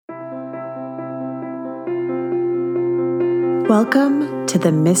Welcome to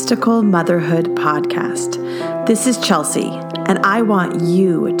the Mystical Motherhood Podcast. This is Chelsea, and I want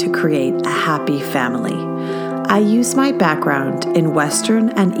you to create a happy family. I use my background in Western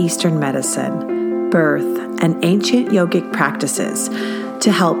and Eastern medicine, birth, and ancient yogic practices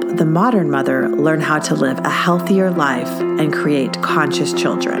to help the modern mother learn how to live a healthier life and create conscious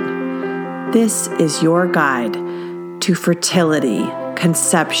children. This is your guide to fertility,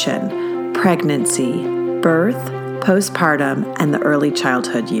 conception, pregnancy, birth, postpartum, and the early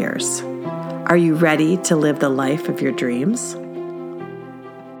childhood years. Are you ready to live the life of your dreams?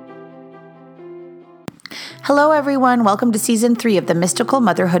 Hello, everyone. Welcome to Season 3 of the Mystical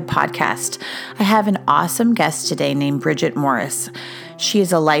Motherhood Podcast. I have an awesome guest today named Bridget Morris. She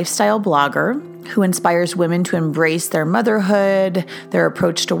is a lifestyle blogger who inspires women to embrace their motherhood, their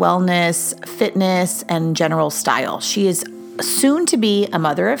approach to wellness, fitness, and general style. She is soon to be a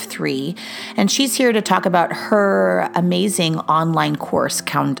mother of 3, and she's here to talk about her amazing online course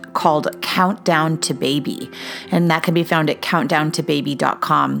called Countdown to Baby, and that can be found at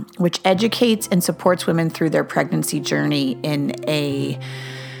countdowntobaby.com, which educates and supports women through their pregnancy journey in a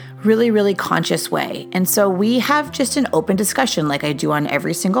really, really conscious way. And so we have just an open discussion like I do on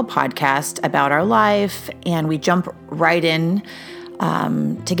every single podcast about our life, and we jump right in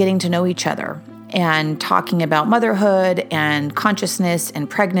to getting to know each other and talking about motherhood and consciousness and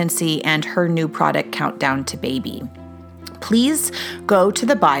pregnancy and her new product, Countdown to Baby. Please go to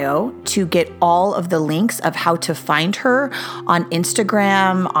the bio to get all of the links of how to find her on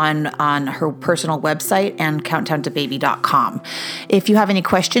Instagram, on her personal website, and countdowntobaby.com. If you have any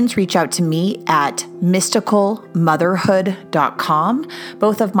questions, reach out to me at mysticalmotherhood.com.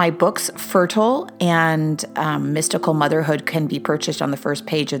 Both of my books, Fertile and Mystical Motherhood, can be purchased on the first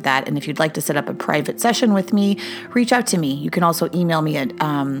page of that. And if you'd like to set up a private session with me, reach out to me. You can also email me at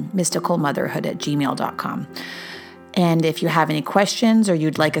mysticalmotherhood@gmail.com. And if you have any questions or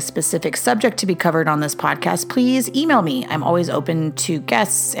you'd like a specific subject to be covered on this podcast, please email me. I'm always open to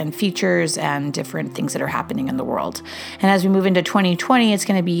guests and features and different things that are happening in the world. And as we move into 2020, it's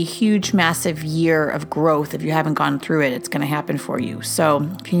going to be a huge, massive year of growth. If you haven't gone through it, it's going to happen for you. So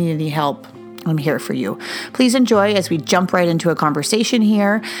if you need any help, I'm here for you. Please enjoy as we jump right into a conversation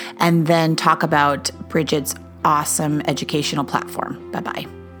here and then talk about Bridget's awesome educational platform. Bye-bye.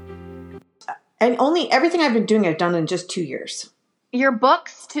 And everything I've been doing, I've done in just 2 years. Your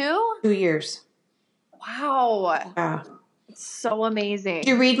books too? 2 years. Wow. Yeah. It's so amazing. Did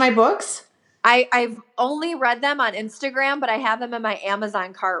you read my books? I've only read them on Instagram, but I have them in my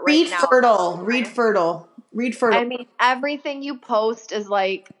Amazon cart right Read now. Read Fertile. I mean, everything you post is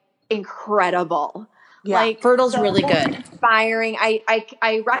like incredible. Yeah, like Fertile's so really good. Inspiring.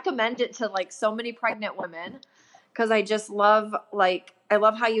 I recommend it to like so many pregnant women because I just love I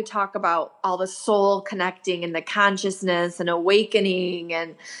love how you talk about all the soul connecting and the consciousness and awakening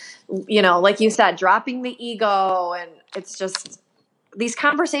and, you know, like you said, dropping the ego. And it's just, these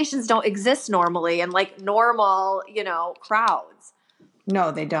conversations don't exist normally in like normal, you know, crowds.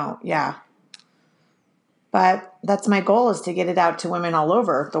 No, they don't. Yeah. But that's my goal, is to get it out to women all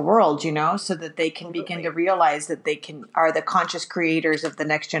over the world, you know, so that they can begin to realize that they are the conscious creators of the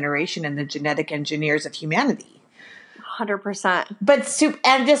next generation and the genetic engineers of humanity. 100%. But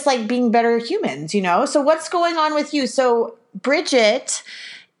and just like being better humans, you know? So what's going on with you? So Bridget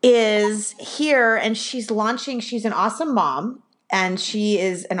is here and she's an awesome mom and she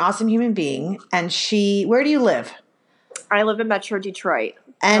is an awesome human being. And where do you live? I live in Metro Detroit.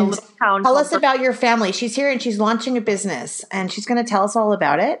 And tell us about your family. She's here and she's launching a business and she's going to tell us all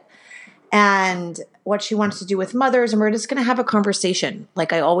about it and what she wants to do with mothers. And we're just going to have a conversation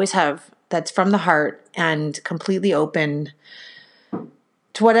like I always have, that's from the heart and completely open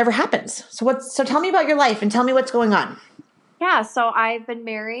to whatever happens. So tell me about your life and tell me what's going on. Yeah, so I've been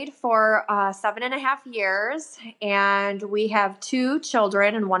married for 7.5 years, and we have 2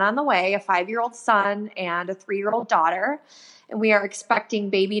 children and one on the way, a 5-year-old son and a 3-year-old daughter. And we are expecting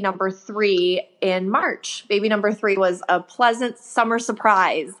baby number 3 in March. Baby number 3 was a pleasant summer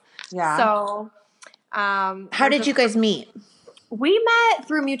surprise. Yeah. So, how did you guys meet? We met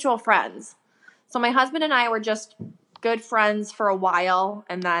through mutual friends. So my husband and I were just good friends for a while,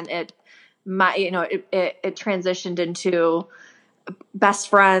 and then it transitioned into best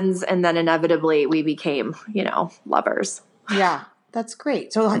friends, and then inevitably we became, lovers. Yeah, that's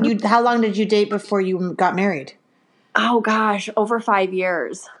great. So how long did you date before you got married? Oh gosh, over 5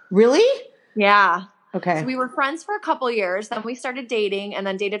 years. Really? Yeah. Okay. So we were friends for a couple years, then we started dating, and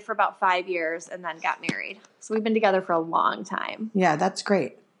then dated for about 5 years, and then got married. So we've been together for a long time. Yeah, that's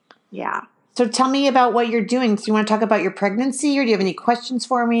great. Yeah. So tell me about what you're doing. So you want to talk about your pregnancy, or do you have any questions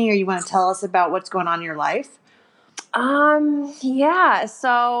for me, or you want to tell us about what's going on in your life? Yeah,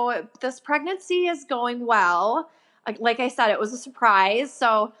 so this pregnancy is going well. Like I said, it was a surprise.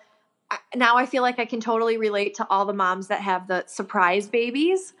 So now I feel like I can totally relate to all the moms that have the surprise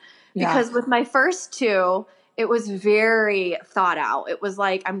babies Yeah. because with my first two, it was very thought out. It was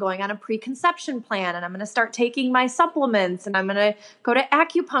like I'm going on a preconception plan and I'm going to start taking my supplements and I'm going to go to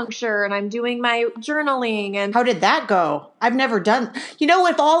acupuncture and I'm doing my journaling and How did that go? I've never done,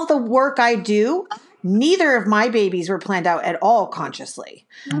 with all the work I do, neither of my babies were planned out at all consciously.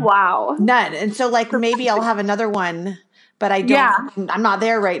 wow. None. And so like maybe I'll have another one, but Yeah. I'm not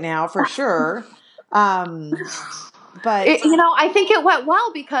there right now for sure. But I think it went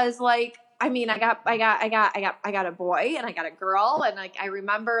well because like I mean I got a boy and I got a girl and like I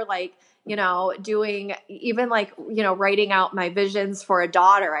remember like doing even like writing out my visions for a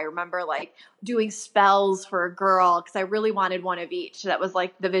daughter. I remember like doing spells for a girl because I really wanted one of each. That was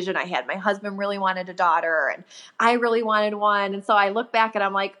like the vision I had. My husband really wanted a daughter and I really wanted one. And so I look back and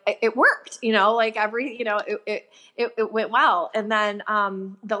I'm like it worked, like every it went well. And then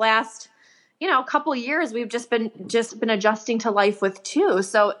the last couple of years we've just been adjusting to life with two.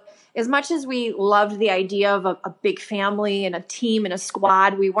 So as much as we loved the idea of a big family and a team and a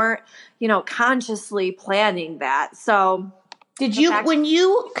squad, we weren't, consciously planning that. So when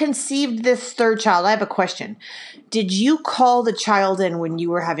you conceived this third child, I have a question. Did you call the child in when you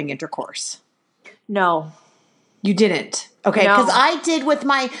were having intercourse? No. You didn't. Okay, No. because I did with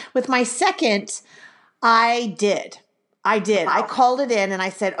my second. I did. Wow. I called it in and I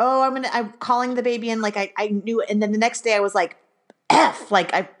said, "Oh, I'm calling the baby in." Like I knew, and then the next day I was like, "F!"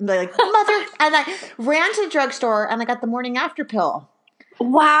 Like mother, and I ran to the drugstore and I got the morning after pill.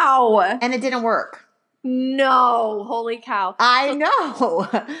 Wow. And it didn't work. No, holy cow. I know.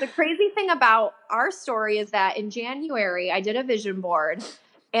 The crazy thing about our story is that in January I did a vision board.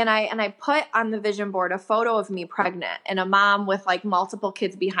 And I put on the vision board a photo of me pregnant and a mom with like multiple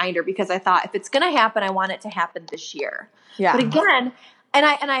kids behind her because I thought if it's going to happen, I want it to happen this year. Yeah. But again, and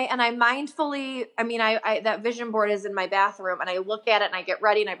I mindfully, I that vision board is in my bathroom and I look at it and I get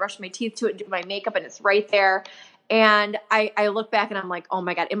ready and I brush my teeth to it and do my makeup and it's right there. And I look back and I'm like, oh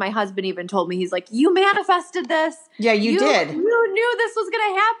my God. And my husband even told me, he's like, you manifested this. Yeah, you did. You knew this was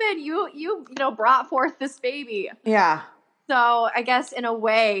going to happen. You brought forth this baby. Yeah. So I guess in a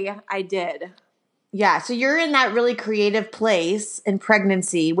way I did. Yeah. So you're in that really creative place in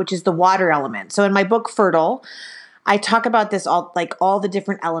pregnancy, which is the water element. So in my book, Fertile, I talk about this all the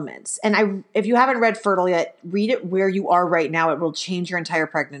different elements. And if you haven't read Fertile yet, read it where you are right now. It will change your entire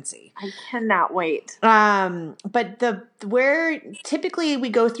pregnancy. I cannot wait. But where typically we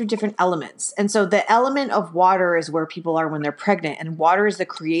go through different elements. And so the element of water is where people are when they're pregnant. And water is the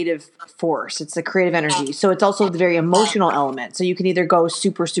creative force. It's the creative energy. So it's also the very emotional element. So you can either go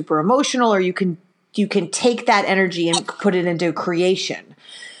super, super emotional or you can take that energy and put it into creation.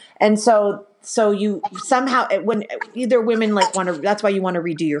 And so you somehow, when either women that's why you want to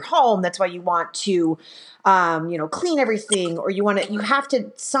redo your home. That's why you want to, clean everything, or you have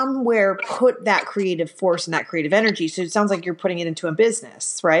to somewhere put that creative force and that creative energy. So it sounds like you're putting it into a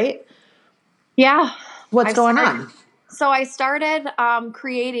business, right? Yeah. What's going on? So I started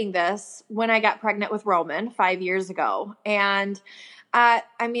creating this when I got pregnant with Roman 5 years ago. And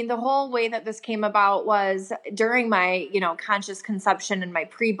the whole way that this came about was during my, conscious conception and my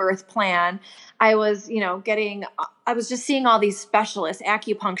pre-birth plan. I was, I was just seeing all these specialists,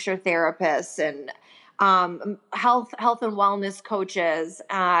 acupuncture therapists and health and wellness coaches.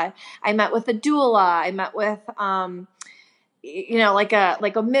 I met with a doula. I met with,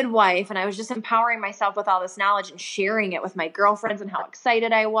 like a midwife, and I was just empowering myself with all this knowledge and sharing it with my girlfriends and how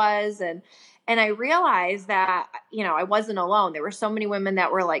excited I was. And I realized that, I wasn't alone. There were so many women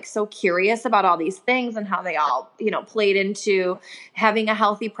that were like so curious about all these things and how they all, played into having a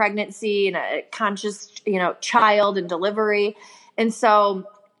healthy pregnancy and a conscious, child and delivery. And so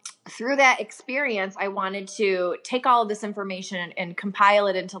through that experience, I wanted to take all of this information and compile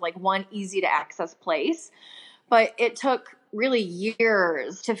it into like one easy to access place. But it took really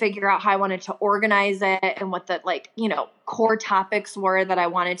years to figure out how I wanted to organize it and what the core topics were that I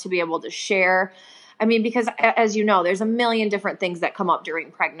wanted to be able to share. Because as you know, there's a million different things that come up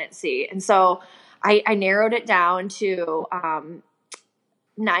during pregnancy. And so I narrowed it down to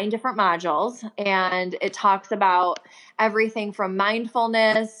 9 different modules, and it talks about everything from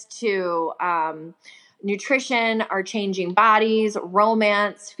mindfulness to nutrition, our changing bodies,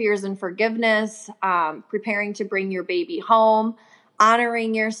 romance, fears and forgiveness, preparing to bring your baby home,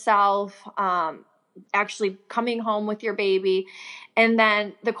 honoring yourself, actually coming home with your baby. And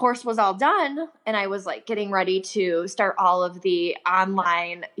then the course was all done, and I was like getting ready to start all of the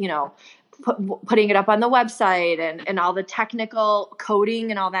online, putting it up on the website and all the technical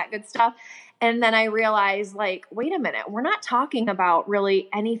coding and all that good stuff. And then I realized, like, wait a minute, we're not talking about really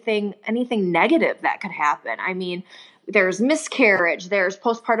anything negative that could happen. I mean, there's miscarriage, there's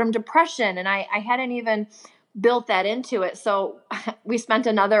postpartum depression, and I hadn't even built that into it. So we spent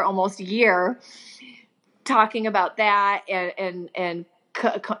another almost year talking about that, and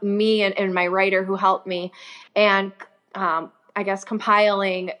me and my writer who helped me, and I guess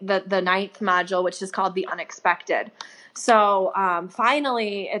compiling the ninth module, which is called The Unexpected. So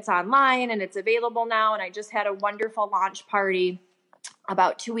finally it's online and it's available now. And I just had a wonderful launch party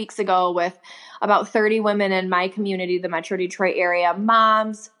about 2 weeks ago with about 30 women in my community, the Metro Detroit area,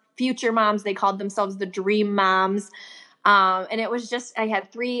 moms, future moms. They called themselves the Dream Moms. And it was just, I had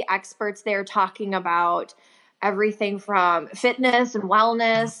 3 experts there talking about everything from fitness and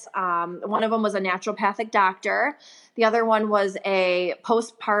wellness. One of them was a naturopathic doctor. The other one was a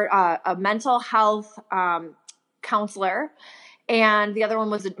a mental health counselor. And the other one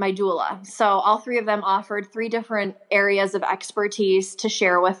was my doula. So all 3 of them offered 3 different areas of expertise to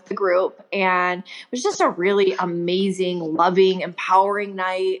share with the group. And it was just a really amazing, loving, empowering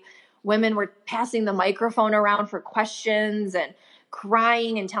night. Women were passing the microphone around for questions and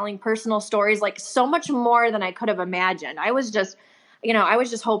crying and telling personal stories, like so much more than I could have imagined. I was just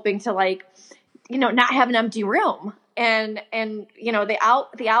hoping to, like, not have an empty room. And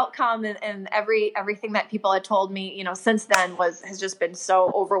the outcome and everything that people had told me, since then has just been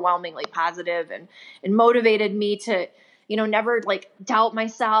so overwhelmingly positive and motivated me to, never like doubt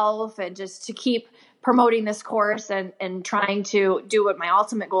myself and just to keep promoting this course and trying to do what my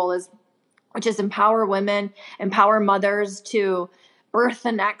ultimate goal is, which is empower women, empower mothers to birth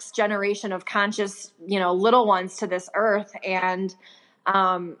the next generation of conscious, little ones to this earth. And,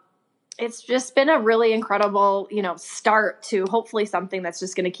 it's just been a really incredible, start to hopefully something that's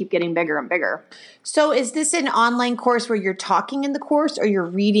just going to keep getting bigger and bigger. So is this an online course where you're talking in the course or you're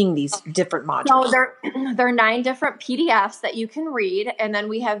reading these different modules? No, there are 9 different PDFs that you can read. And then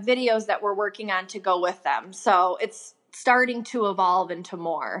we have videos that we're working on to go with them. So it's starting to evolve into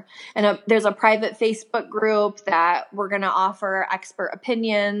more. And there's a private Facebook group that we're going to offer expert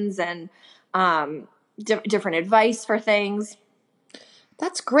opinions and different advice for things.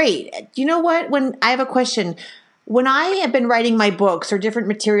 That's great. You know what? When I have a question, when I have been writing my books or different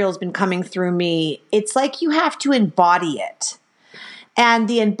materials been coming through me, it's like you have to embody it. And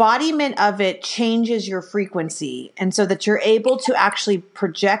the embodiment of it changes your frequency. And so that you're able to actually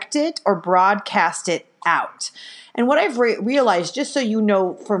project it or broadcast it out. And what I've realized, just so you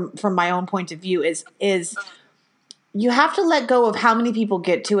know from my own point of view, is you have to let go of how many people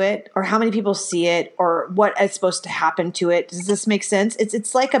get to it or how many people see it or what is supposed to happen to it. Does this make sense?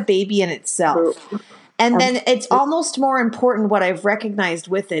 It's like a baby in itself. And then it's almost more important, what I've recognized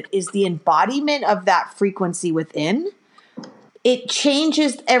with it is the embodiment of that frequency within. It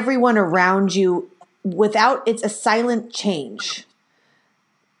changes everyone around you it's a silent change.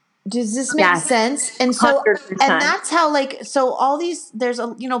 Does this make sense? And so, 100%. and that's how, so all these, there's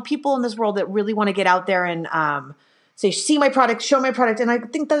people in this world that really want to get out there and, say, see my product, show my product. And I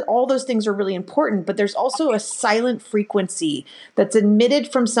think that all those things are really important, but there's also a silent frequency that's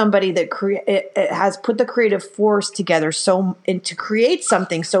emitted from somebody that it has put the creative force together and to create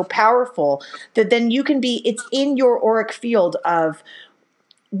something so powerful that then it's in your auric field of,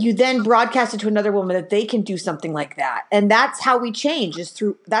 you then broadcast it to another woman that they can do something like that. And that's how we change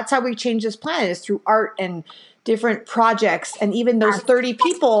that's how we change this planet, is through art and different projects. And even those 30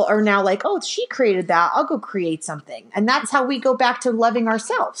 people are now like, oh, she created that, I'll go create something. And that's how we go back to loving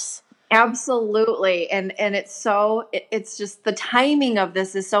ourselves. Absolutely. And it's just the timing of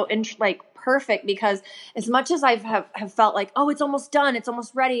this is so perfect, because as much as I have felt like, oh, it's almost done, it's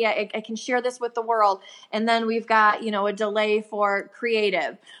almost ready, I can share this with the world. And then we've got, a delay for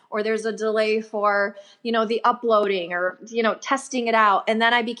creative, or there's a delay for, the uploading or, testing it out. And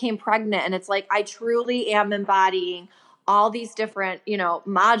then I became pregnant, and it's like, I truly am embodying all these different,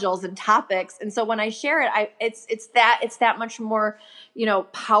 modules and topics. And so when I share it, it's that much more,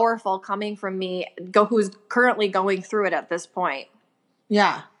 powerful coming from me, who's currently going through it at this point.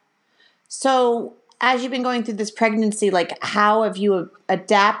 Yeah. So as you've been going through this pregnancy, how have you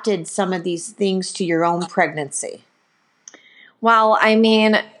adapted some of these things to your own pregnancy? Well, I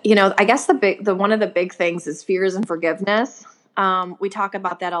mean, I guess the one of the big things is fears and forgiveness. We talk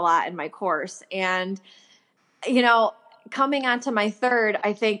about that a lot in my course. And, coming onto my 3rd,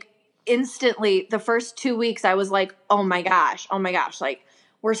 I think instantly the first 2 weeks I was like, oh my gosh, like,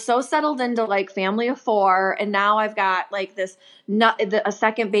 we're so settled into like family of four. And now I've got like a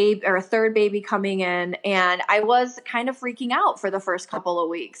second baby or a third baby coming in. And I was kind of freaking out for the first couple of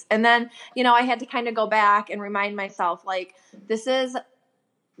weeks. And then, I had to kind of go back and remind myself, like, this is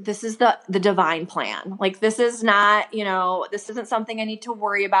the divine plan. Like, this is not, this isn't something I need to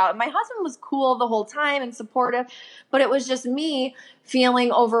worry about. And my husband was cool the whole time and supportive, but it was just me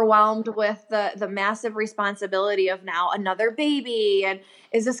feeling overwhelmed with the massive responsibility of now another baby. And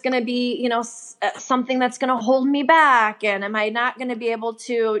is this going to be, something that's going to hold me back? And am I not going to be able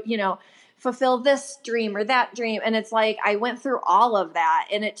to, fulfill this dream or that dream? And it's like, I went through all of that,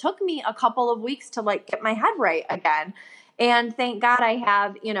 and it took me a couple of weeks to like get my head right again. And thank God I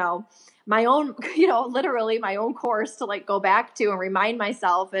have, my own, literally my own course to like go back to and remind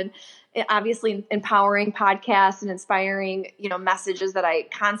myself, and obviously empowering podcasts and inspiring, messages that I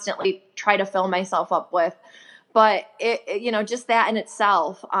constantly try to fill myself up with. But it just that in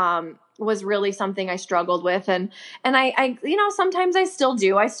itself, was really something I struggled with. And I, sometimes I still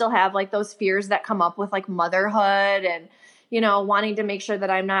do. I still have like those fears that come up with like motherhood and, wanting to make sure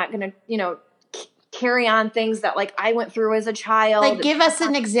that I'm not going to, carry on things that like I went through as a child. Like, give us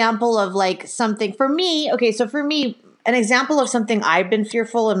an example of like something for me. Okay. So for me, an example of something I've been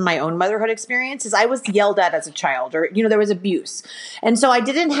fearful in my own motherhood experience is I was yelled at as a child, or, there was abuse. And so I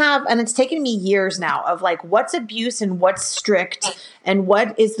didn't have, and it's taken me years now of like, what's abuse and what's strict and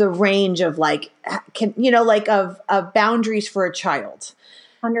what is the range of like, of boundaries for a child.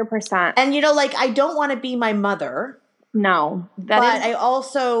 100%. And, like, I don't want to be my mother. No, I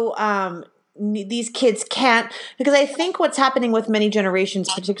also, these kids can't, because I think what's happening with many generations,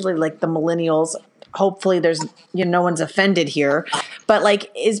 particularly like the millennials, hopefully there's, no one's offended here, but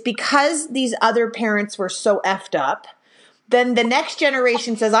like, is because these other parents were so effed up, then the next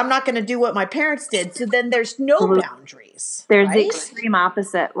generation says, I'm not going to do what my parents did. So then there's no boundaries. There's the extreme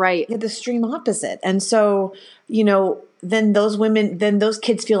opposite, right? Yeah, the extreme opposite. And so, then those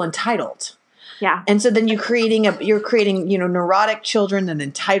kids feel entitled. Yeah. And so then you're creating, neurotic children and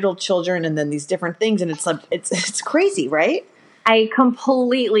entitled children and then these different things. And it's crazy, right? I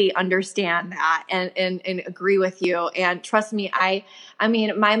completely understand that and agree with you. And trust me, I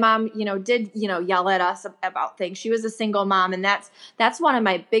mean, my mom, did, yell at us about things. She was a single mom. And that's one of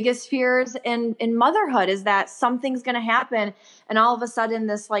my biggest fears in motherhood, is that something's going to happen. And all of a sudden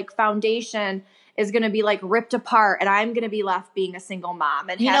this like foundation is going to be like ripped apart, and I'm going to be left being a single mom.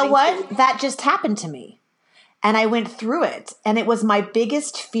 And you know what? That just happened to me, and I went through it, and it was my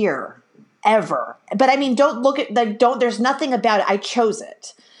biggest fear ever. But I mean, there's nothing about it. I chose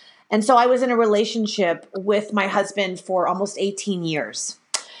it. And so I was in a relationship with my husband for almost 18 years,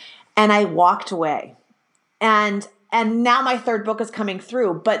 and I walked away. And now my third book is coming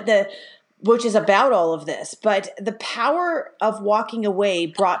through, which is about all of this. But the power of walking away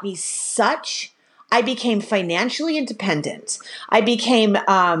brought me I became financially independent. I became,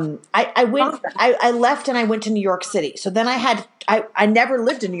 I left and I went to New York City. So then I never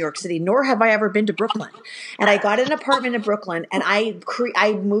lived in New York City, nor have I ever been to Brooklyn. And I got an apartment in Brooklyn, and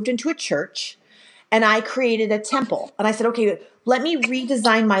I moved into a church, and I created a temple. And I said, okay, let me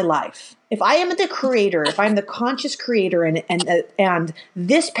redesign my life. If I am the creator, if I'm the conscious creator and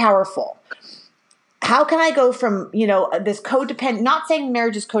this powerful, how can I go from, this codependent, not saying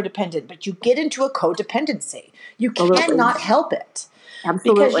marriage is codependent, but you get into a codependency. You cannot help it.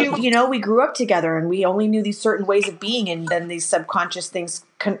 Absolutely. Because, we grew up together and we only knew these certain ways of being, and then these subconscious things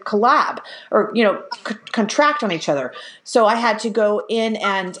collab or, contract on each other. So I had to go in,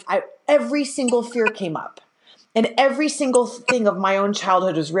 and every single fear came up. And every single thing of my own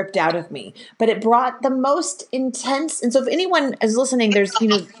childhood was ripped out of me. But it brought the most intense. And so if anyone is listening, there's,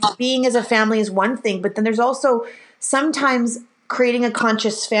 being as a family is one thing. But then there's also sometimes creating a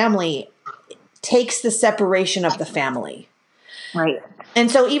conscious family takes the separation of the family. Right.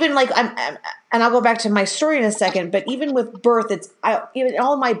 And so even like, and I'll go back to my story in a second, but even with birth, even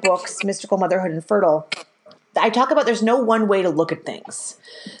all my books, Mystical Motherhood and Fertile, I talk about there's no one way to look at things.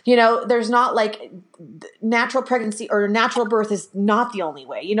 There's not like natural pregnancy or natural birth is not the only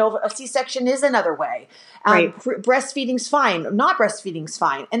way. A C-section is another way. Right. Breastfeeding's fine. Not breastfeeding's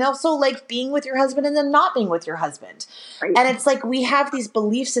fine. And also like being with your husband and then not being with your husband. Right. And it's like we have these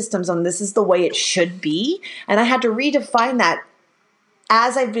belief systems on this is the way it should be. And I had to redefine that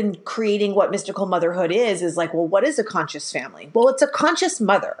as I've been creating what Mystical Motherhood is like, well, what is a conscious family? Well, it's a conscious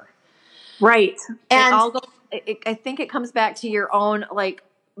mother. Right. And I think it comes back to your own like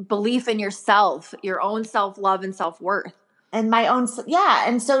belief in yourself, your own self-love and self-worth. And my own, yeah.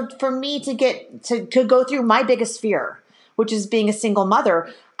 And so for me to get to go through my biggest fear, which is being a single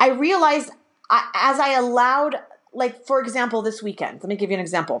mother, I realized as I allowed like, for example, this weekend, let me give you an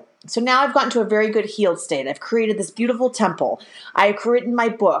example. So now I've gotten to a very good healed state. I've created this beautiful temple. I've written my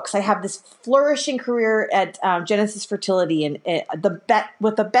books. I have this flourishing career at Genesis Fertility and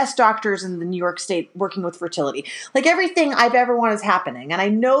with the best doctors in the New York State working with fertility. Like everything I've ever wanted is happening. And I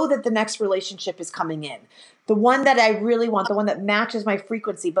know that the next relationship is coming in. The one that I really want, the one that matches my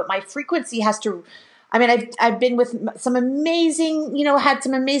frequency. But my frequency has to... I mean, I've been with some amazing, had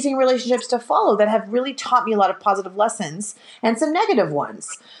some amazing relationships to follow that have really taught me a lot of positive lessons and some negative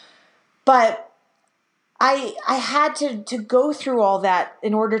ones. But I had to go through all that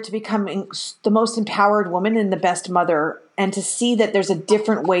in order to become the most empowered woman and the best mother, and to see that there's a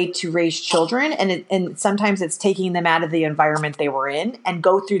different way to raise children. And sometimes it's taking them out of the environment they were in and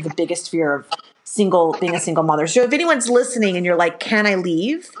go through the biggest fear of being a single mother. So if anyone's listening and you're like, can I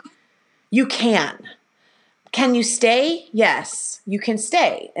leave? You can. Can you stay? Yes, you can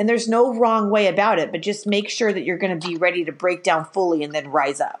stay. And there's no wrong way about it, but just make sure that you're going to be ready to break down fully and then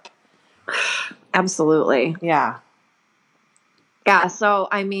rise up. Absolutely. Yeah. Yeah. So,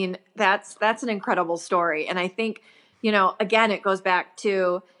 I mean, that's an incredible story. And I think, again, it goes back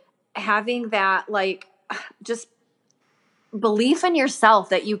to having that, like, just belief in yourself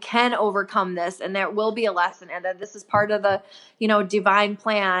that you can overcome this, and there will be a lesson, and that this is part of the, divine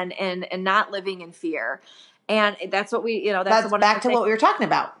plan, and not living in fear. And that's what we, that's back to what we were talking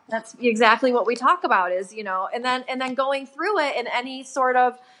about. That's exactly what we talk about is, and then going through it in any sort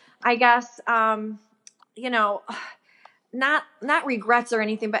of, I guess, not regrets or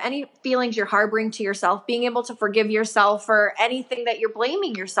anything, but any feelings you're harboring to yourself, being able to forgive yourself for anything that you're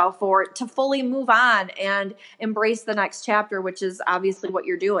blaming yourself for, to fully move on and embrace the next chapter, which is obviously what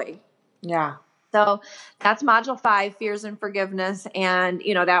you're doing. Yeah. So that's module 5, fears and forgiveness. And,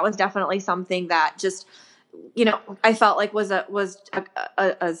 that was definitely something that just, I felt like was a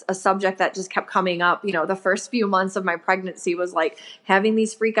subject that just kept coming up. The first few months of my pregnancy was like having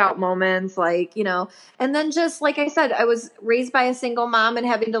these freak out moments, like, and then just like I said, I was raised by a single mom and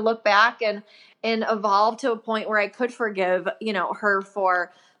having to look back and evolve to a point where I could forgive, her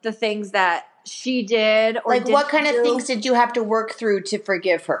for the things that she did. Or like, what kind of things did you have to work through to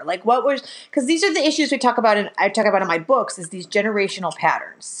forgive her? Like, what was, because these are the issues I talk about in my books, is these generational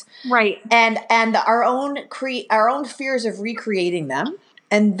patterns. Right. And our own fears of recreating them.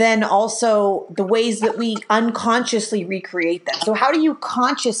 And then also the ways that we unconsciously recreate them. So how do you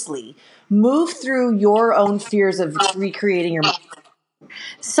consciously move through your own fears of recreating your mom?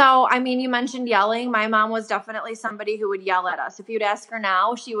 So, I mean, you mentioned yelling. My mom was definitely somebody who would yell at us. If you'd ask her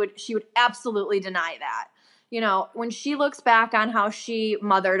now, she would absolutely deny that. When she looks back on how she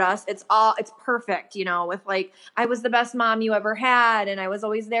mothered us, it's perfect, with like, I was the best mom you ever had, and I was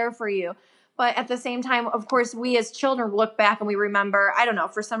always there for you. But at the same time, of course, we as children look back and we remember, I don't know,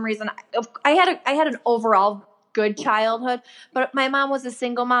 for some reason, I had an overall good childhood, but my mom was a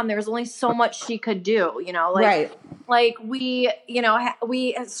single mom. There was only so much she could do, Right. Like we,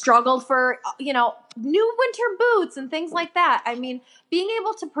 we struggled for, new winter boots and things like that. I mean, being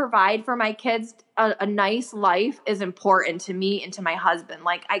able to provide for my kids a nice life is important to me and to my husband.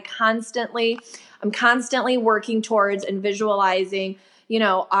 Like I'm constantly working towards and visualizing,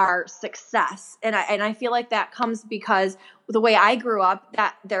 our success. And I feel like that comes because the way I grew up,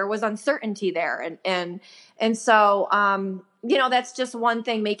 that there was uncertainty there. And so, that's just one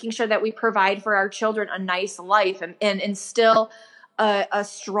thing, making sure that we provide for our children a nice life and instill a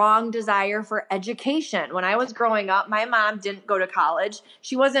strong desire for education. When I was growing up, my mom didn't go to college.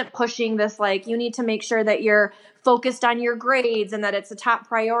 She wasn't pushing this, like, you need to make sure that you're focused on your grades and that it's a top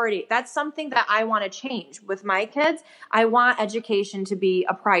priority. That's something that I want to change with my kids. I want education to be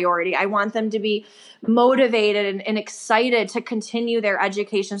a priority. I want them to be motivated and excited to continue their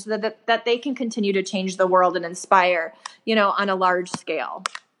education so that they can continue to change the world and inspire, on a large scale.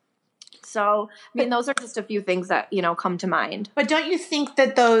 So, I mean, those are just a few things that, come to mind. But don't you think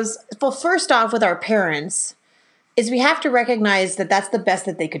that first off, with our parents, is we have to recognize that that's the best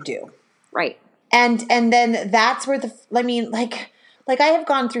that they could do. Right. And then that's where like I have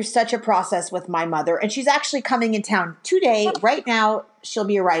gone through such a process with my mother, and she's actually coming in town today. Right now, she'll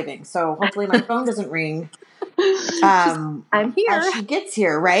be arriving. So hopefully my phone doesn't ring. I'm here. As she gets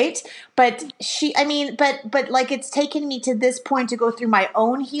here, right? But but like, it's taken me to this point to go through my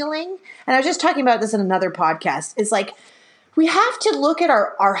own healing. And I was just talking about this in another podcast. It's like, we have to look at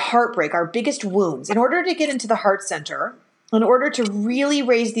our heartbreak, our biggest wounds, in order to get into the heart center, in order to really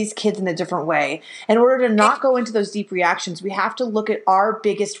raise these kids in a different way, in order to not go into those deep reactions. We have to look at our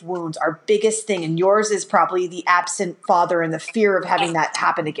biggest wounds, our biggest thing. And yours is probably the absent father and the fear of having that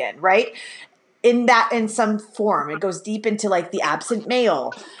happen again, right? In some form, it goes deep into like the absent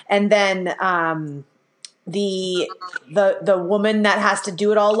male, and then the woman that has to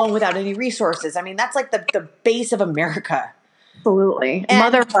do it all alone without any resources. I mean, that's like the base of America. Absolutely. And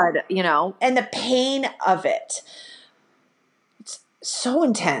Motherhood, you know. and the pain of it. It's so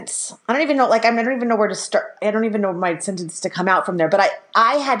intense. I don't even know, like, I don't even know where to start. I don't even know my sentence to come out from there. But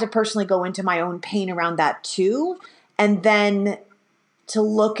I had to personally go into my own pain around that too. And then to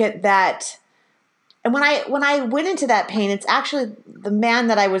look at that. And when I went into that pain, it's actually the man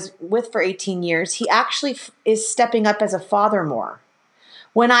that I was with for 18 years. He actually is stepping up as a father more.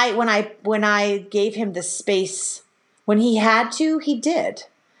 When I gave him the space, when he had to, he did.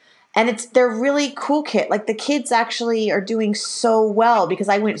 And they're really cool kids. Like, the kids actually are doing so well because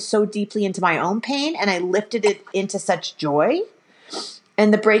I went so deeply into my own pain and I lifted it into such joy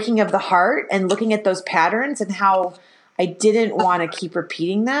and the breaking of the heart and looking at those patterns and how I didn't want to keep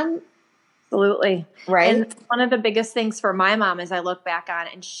repeating them. Absolutely. Right. And one of the biggest things for my mom, as I look back on,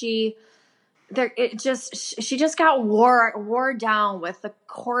 and she just got wore down with the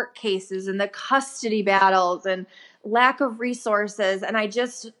court cases and the custody battles and lack of resources. And I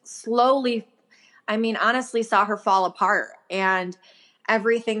just slowly, I mean, honestly saw her fall apart, and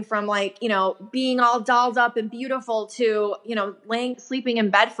everything from, like, you know, being all dolled up and beautiful to, you know, sleeping in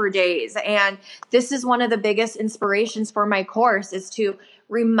bed for days. And this is one of the biggest inspirations for my course, is to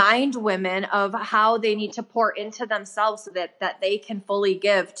remind women of how they need to pour into themselves so that they can fully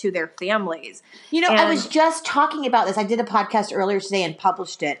give to their families. You know, I was just talking about this. I did a podcast earlier today and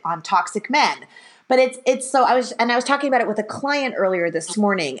published it on toxic men. But it's so I was talking about it with a client earlier this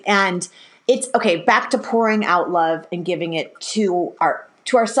morning, and it's okay, back to pouring out love and giving it to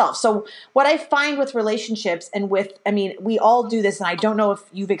ourselves. So what I find with relationships and we all do this, and I don't know if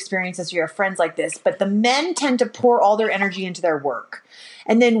you've experienced this or you have friends like this, but the men tend to pour all their energy into their work.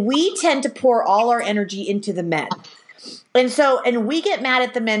 And then we tend to pour all our energy into the men. And we get mad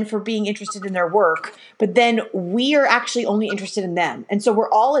at the men for being interested in their work, but then we are actually only interested in them. And so we're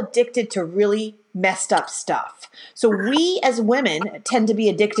all addicted to really messed up stuff. So we as women tend to be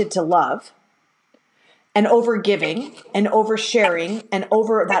addicted to love and over giving and over sharing and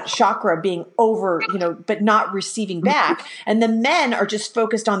over that chakra being over, but not receiving back. And the men are just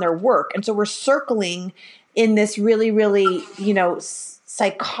focused on their work. And so we're circling in this really, really,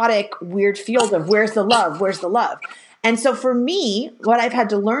 psychotic, weird field of where's the love? Where's the love? And so for me, what I've had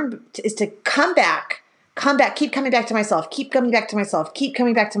to learn is to come back, keep coming back to myself, keep coming back to myself, keep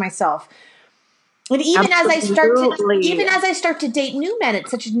coming back to myself. And even as I start to date new men,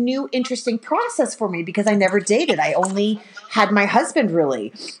 it's such a new, interesting process for me because I never dated. I only had my husband,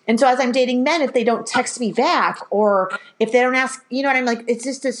 really. And so as I'm dating men, if they don't text me back or if they don't ask, I'm like, it's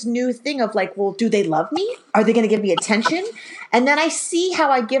just this new thing of like, well, do they love me? Are they going to give me attention? And then I see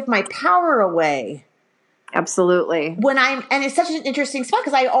how I give my power away. Absolutely. And it's such an interesting spot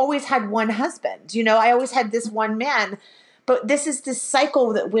because I always had one husband, I always had this one man. But this is this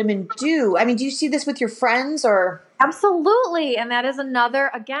cycle that women do. I mean, do you see this with your friends or? Absolutely. And that is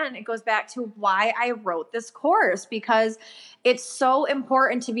again, it goes back to why I wrote this course, because it's so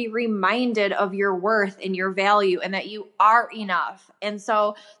important to be reminded of your worth and your value and that you are enough. And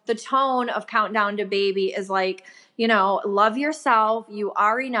so the tone of Countdown to Baby is like, love yourself. You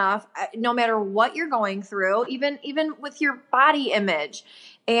are enough, no matter what you're going through, even with your body image.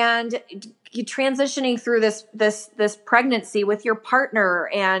 And you transitioning through this pregnancy with your partner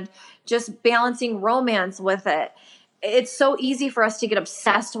and just balancing romance with it. It's so easy for us to get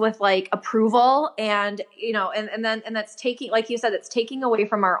obsessed with like approval and that's taking, like you said, it's taking away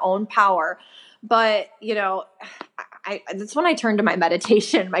from our own power. But, that's when I turn to my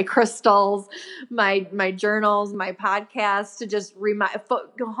meditation, my crystals, my journals, my podcast to just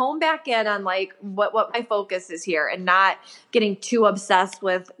home back in on like what my focus is here and not getting too obsessed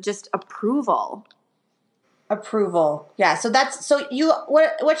with just approval. Yeah.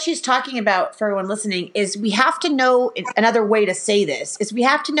 What she's talking about for everyone listening is we have to know, another way to say this is we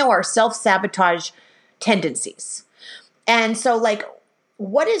have to know our self-sabotage tendencies. And so like,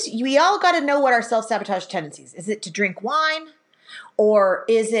 we all got to know what our self-sabotage tendencies. Is it to drink wine? Or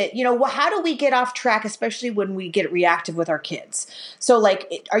is it, how do we get off track, especially when we get reactive with our kids? So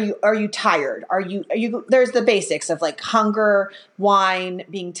like, are you tired? Are you, there's the basics of like hunger, wine,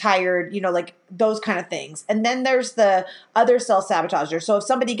 being tired, like those kind of things. And then there's the other self-sabotager. So if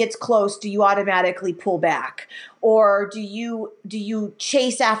somebody gets close, do you automatically pull back? Or do you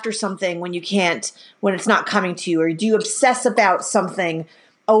chase after something when it's not coming to you? Or do you obsess about something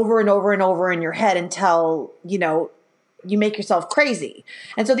over and over and over in your head until, you make yourself crazy?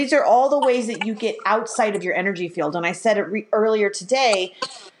 And so these are all the ways that you get outside of your energy field. And I said it earlier today,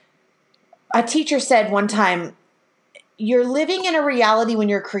 a teacher said one time, you're living in a reality when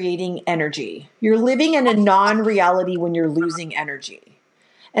you're creating energy. You're living in a non-reality when you're losing energy.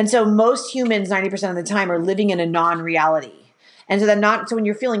 And so most humans 90% of the time are living in a non-reality. And so when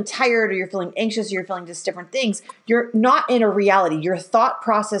you're feeling tired or you're feeling anxious or you're feeling just different things, you're not in a reality. Your thought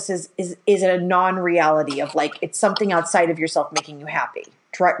process is a non-reality of like, it's something outside of yourself making you happy.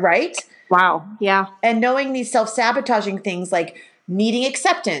 Right? Wow. Yeah. And knowing these self-sabotaging things like needing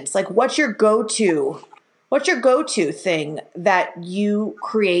acceptance, like what's your go-to thing that you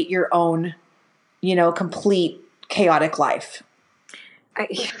create your own, complete chaotic life?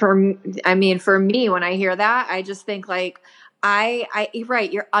 For me, when I hear that, I just think like, you're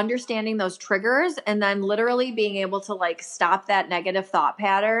right. You're understanding those triggers and then literally being able to like stop that negative thought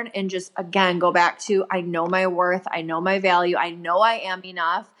pattern and just again, go back to, I know my worth. I know my value. I know I am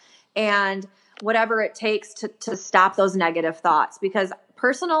enough. And whatever it takes to stop those negative thoughts, because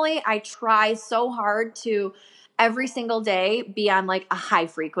personally, I try so hard to every single day be on like a high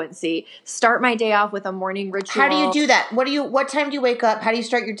frequency, start my day off with a morning ritual. How do you do that? What time do you wake up? How do you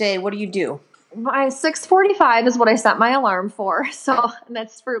start your day? What do you do? My 6:45 is what I set my alarm for. So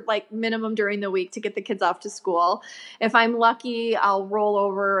that's for like minimum during the week to get the kids off to school. If I'm lucky, I'll roll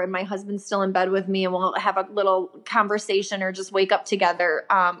over and my husband's still in bed with me and we'll have a little conversation or just wake up together.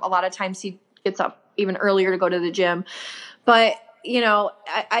 A lot of times he gets up even earlier to go to the gym. But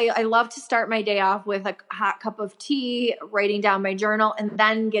I love to start my day off with a hot cup of tea, writing down my journal, and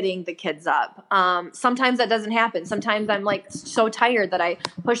then getting the kids up. Sometimes that doesn't happen. Sometimes I'm like so tired that I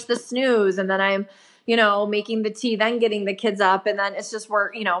push the snooze and then I'm, making the tea, then getting the kids up. And then it's just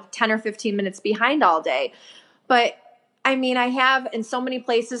we're, 10 or 15 minutes behind all day. But I have in so many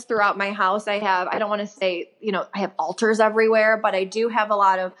places throughout my house, I don't want to say, I have altars everywhere, but I do have a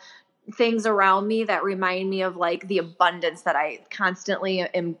lot of things around me that remind me of like the abundance that I constantly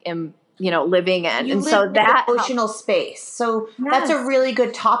am living in. You and live so in that emotional space. So Yes. That's a really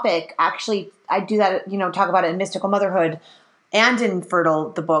good topic. Actually, I do that, talk about it in Mystical Motherhood and in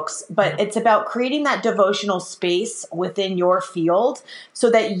Fertile, the books, but it's about creating that devotional space within your field so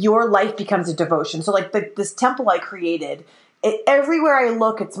that your life becomes a devotion. So like this temple I created, everywhere I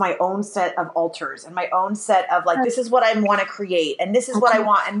look, it's my own set of altars and my own set of like, this is what I want to create and this is what I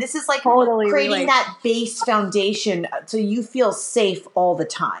want. And this is like Totally creating relate. that base foundation so you feel safe all the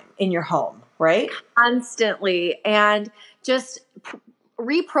time in your home, right? Constantly. And just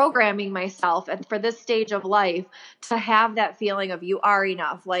reprogramming myself and for this stage of life to have that feeling of you are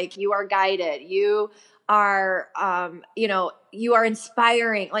enough, like you are guided, you are you are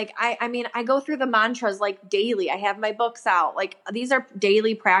inspiring. Like I go through the mantras like daily. I have my books out. Like these are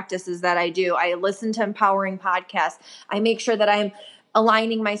daily practices that I do. I listen to empowering podcasts. I make sure that I'm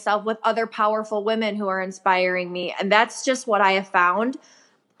aligning myself with other powerful women who are inspiring me. And that's just what I have found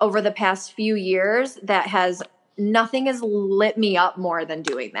over the past few years that nothing has lit me up more than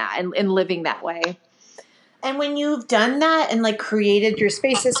doing that and living that way. And when you've done that and like created your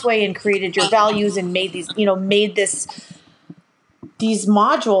space this way and created your values and made these, these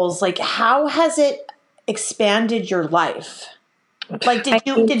modules, like how has it expanded your life? Like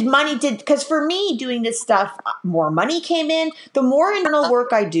because for me doing this stuff, more money came in. The more internal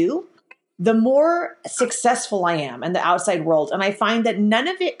work I do, the more successful I am in the outside world. And I find that none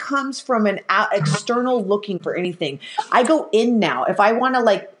of it comes from an external looking for anything. I go in now. If I want to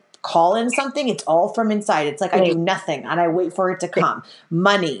like call in something, it's all from inside. It's like I do nothing and I wait for it to come.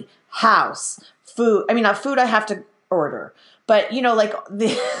 Money, house, food. Not food I have to order. But, like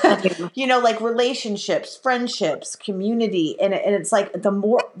like relationships, friendships, community. And it's like the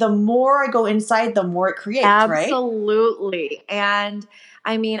more I go inside, the more it creates, right? Absolutely. And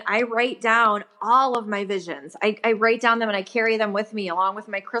I write down all of my visions. I write down them and I carry them with me along with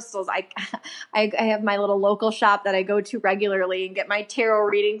my crystals. I have my little local shop that I go to regularly and get my tarot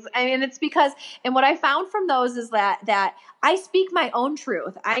readings. It's because, and what I found from those is that I speak my own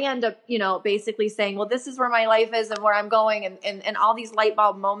truth. I end up, basically saying, well, this is where my life is and where I'm going. And all these light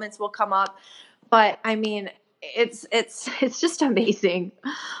bulb moments will come up. But it's just amazing.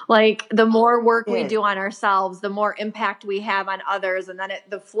 Like the more work we do on ourselves, the more impact we have on others. And then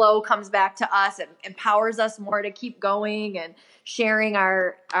the flow comes back to us and empowers us more to keep going and sharing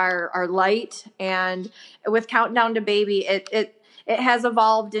our light. And with Countdown to Baby, it has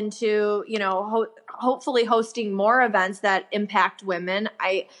evolved into, hopefully hosting more events that impact women.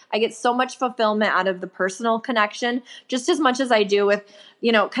 I get so much fulfillment out of the personal connection, just as much as I do with,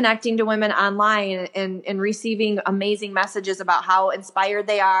 connecting to women online and receiving amazing messages about how inspired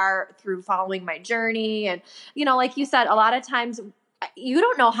they are through following my journey. And, like you said, a lot of times you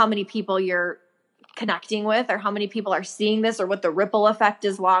don't know how many people you're connecting with or how many people are seeing this or what the ripple effect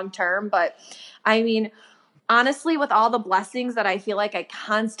is long term. But honestly, with all the blessings that I feel like I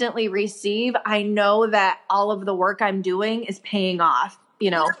constantly receive, I know that all of the work I'm doing is paying off,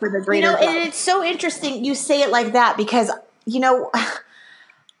 for the greater good. And it's so interesting you say it like that because,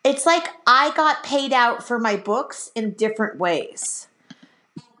 it's like I got paid out for my books in different ways.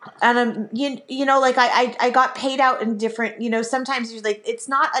 And like I got paid out in different, sometimes you're like, it's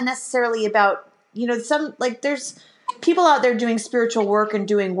not necessarily about, there's people out there doing spiritual work and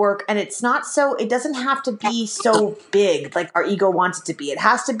doing work, and it doesn't have to be so big like our ego wants it to be. It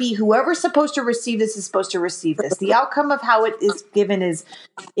has to be whoever's supposed to receive this is supposed to receive this. The outcome of how it is given is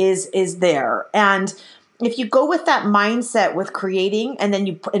there. And if you go with that mindset with creating and then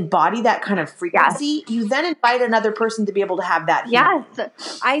you embody that kind of frequency, you then invite another person to be able to have that healing.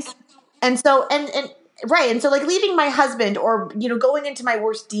 Yes. And so like leaving my husband or, going into my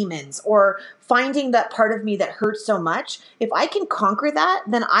worst demons or finding that part of me that hurts so much, if I can conquer that,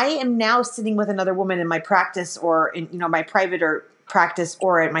 then I am now sitting with another woman in my practice or in, my private or practice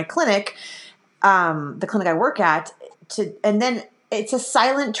or at my clinic, the clinic I work at, and then it's a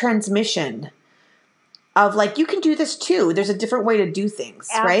silent transmission of like, you can do this too. There's a different way to do things,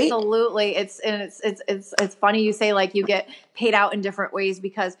 right? Absolutely. It's funny you say like you get paid out in different ways,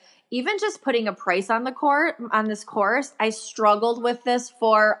 because even just putting a price on this course, I struggled with this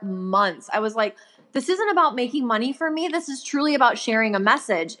for months. I was like, this isn't about making money for me. This is truly about sharing a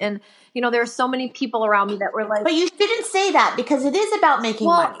message. And, there are so many people around me that were like, but you shouldn't say that because it is about making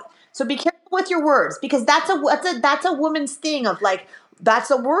money. So be careful with your words, because that's a woman's thing of like, that's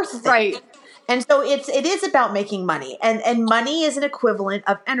a worth thing. Right. And so it is about making money, and money is an equivalent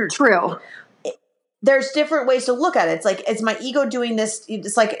of energy. True. There's different ways to look at it. It's like, is my ego doing this?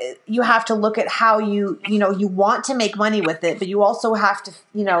 It's like you have to look at how you want to make money with it, but you also have to,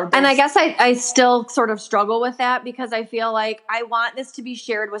 And I guess I still sort of struggle with that, because I feel like I want this to be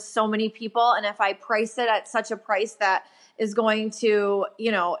shared with so many people. And if I price it at such a price that is going to,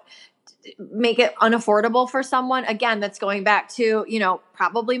 make it unaffordable for someone, again, that's going back to,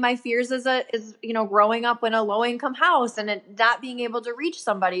 probably my fears is growing up in a low income house and it not being able to reach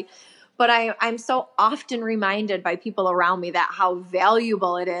somebody. But I'm so often reminded by people around me that how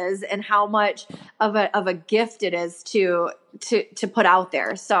valuable it is and how much of a gift it is to put out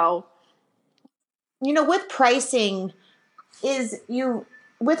there. So, with pricing, you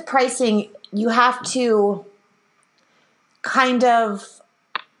have to kind of,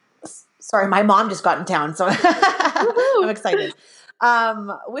 sorry, my mom just got in town, so I'm excited.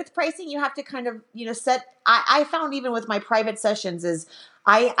 With pricing, you have to kind of, set, I found even with my private sessions is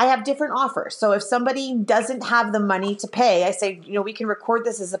I have different offers. So if somebody doesn't have the money to pay, I say, we can record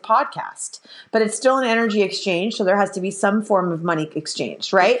this as a podcast, but it's still an energy exchange. So there has to be some form of money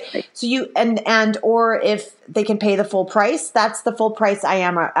exchange, right? So or if they can pay the full price, that's the full price I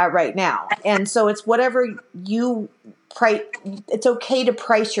am at right now. And so it's whatever you price. It's okay to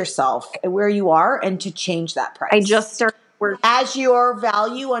price yourself where you are and to change that price. I just started as your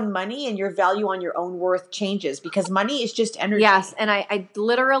value on money and your value on your own worth changes, because money is just energy. Yes. And I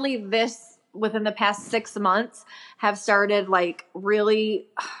literally within the past 6 months have started like really,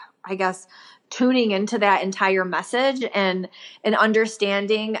 I guess, tuning into that entire message and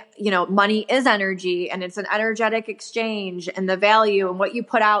understanding, money is energy and it's an energetic exchange, and the value and what you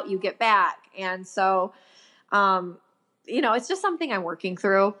put out, you get back. And so, it's just something I'm working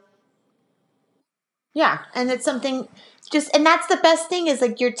through. Yeah. And it's something and that's the best thing is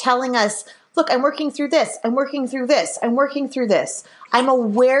like, you're telling us, look, I'm working through this. I'm working through this. I'm working through this. I'm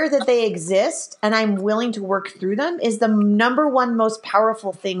aware that they exist and I'm willing to work through them is the number one most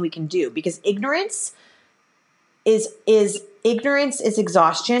powerful thing we can do, because ignorance is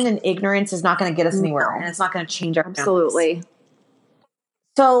exhaustion, and ignorance is not going to get us anywhere, and it's not going to change our Absolutely.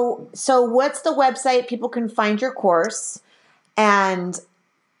 So what's the website people can find your course, and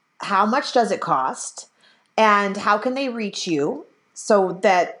how much does it cost? And how can they reach you so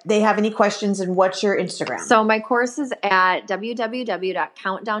that they have any questions, and what's your Instagram? So my course is at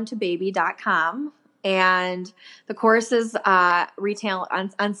www.countdowntobaby.com. And the course is retail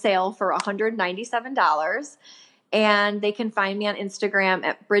on sale for $197. And they can find me on Instagram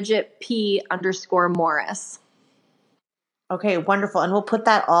at BridgetP_Morris. Okay, wonderful. And we'll put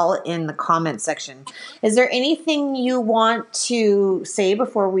that all in the comment section. Is there anything you want to say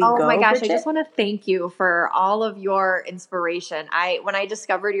before we go? Oh my gosh, Bridget? I just want to thank you for all of your inspiration. When I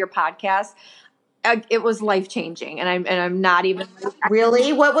discovered your podcast, it was life changing, and I'm not even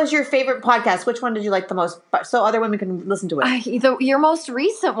Really? What was your favorite podcast? Which one did you like the most? So other women can listen to it. your most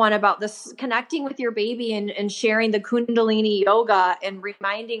recent one about this connecting with your baby and sharing the Kundalini yoga and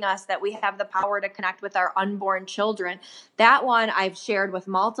reminding us that we have the power to connect with our unborn children. That one I've shared with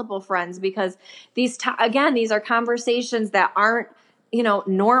multiple friends because these are conversations that aren't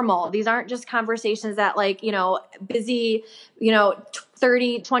normal. These aren't just conversations that busy,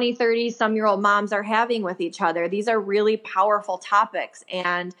 30 some year old moms are having with each other. These are really powerful topics.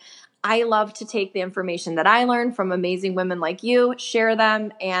 And I love to take the information that I learned from amazing women like you, share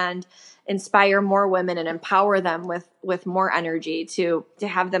them, and inspire more women and empower them with more energy to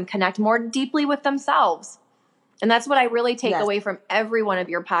have them connect more deeply with themselves. And that's what I really take away from every one of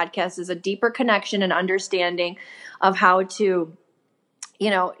your podcasts is a deeper connection and understanding of how to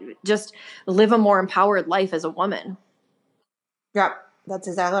just live a more empowered life as a woman. Yep. That's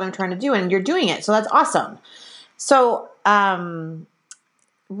exactly what I'm trying to do. And you're doing it. So that's awesome. So,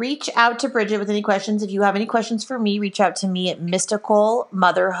 reach out to Bridget with any questions. If you have any questions for me, reach out to me at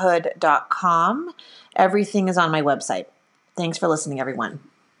mysticalmotherhood.com. Everything is on my website. Thanks for listening, everyone.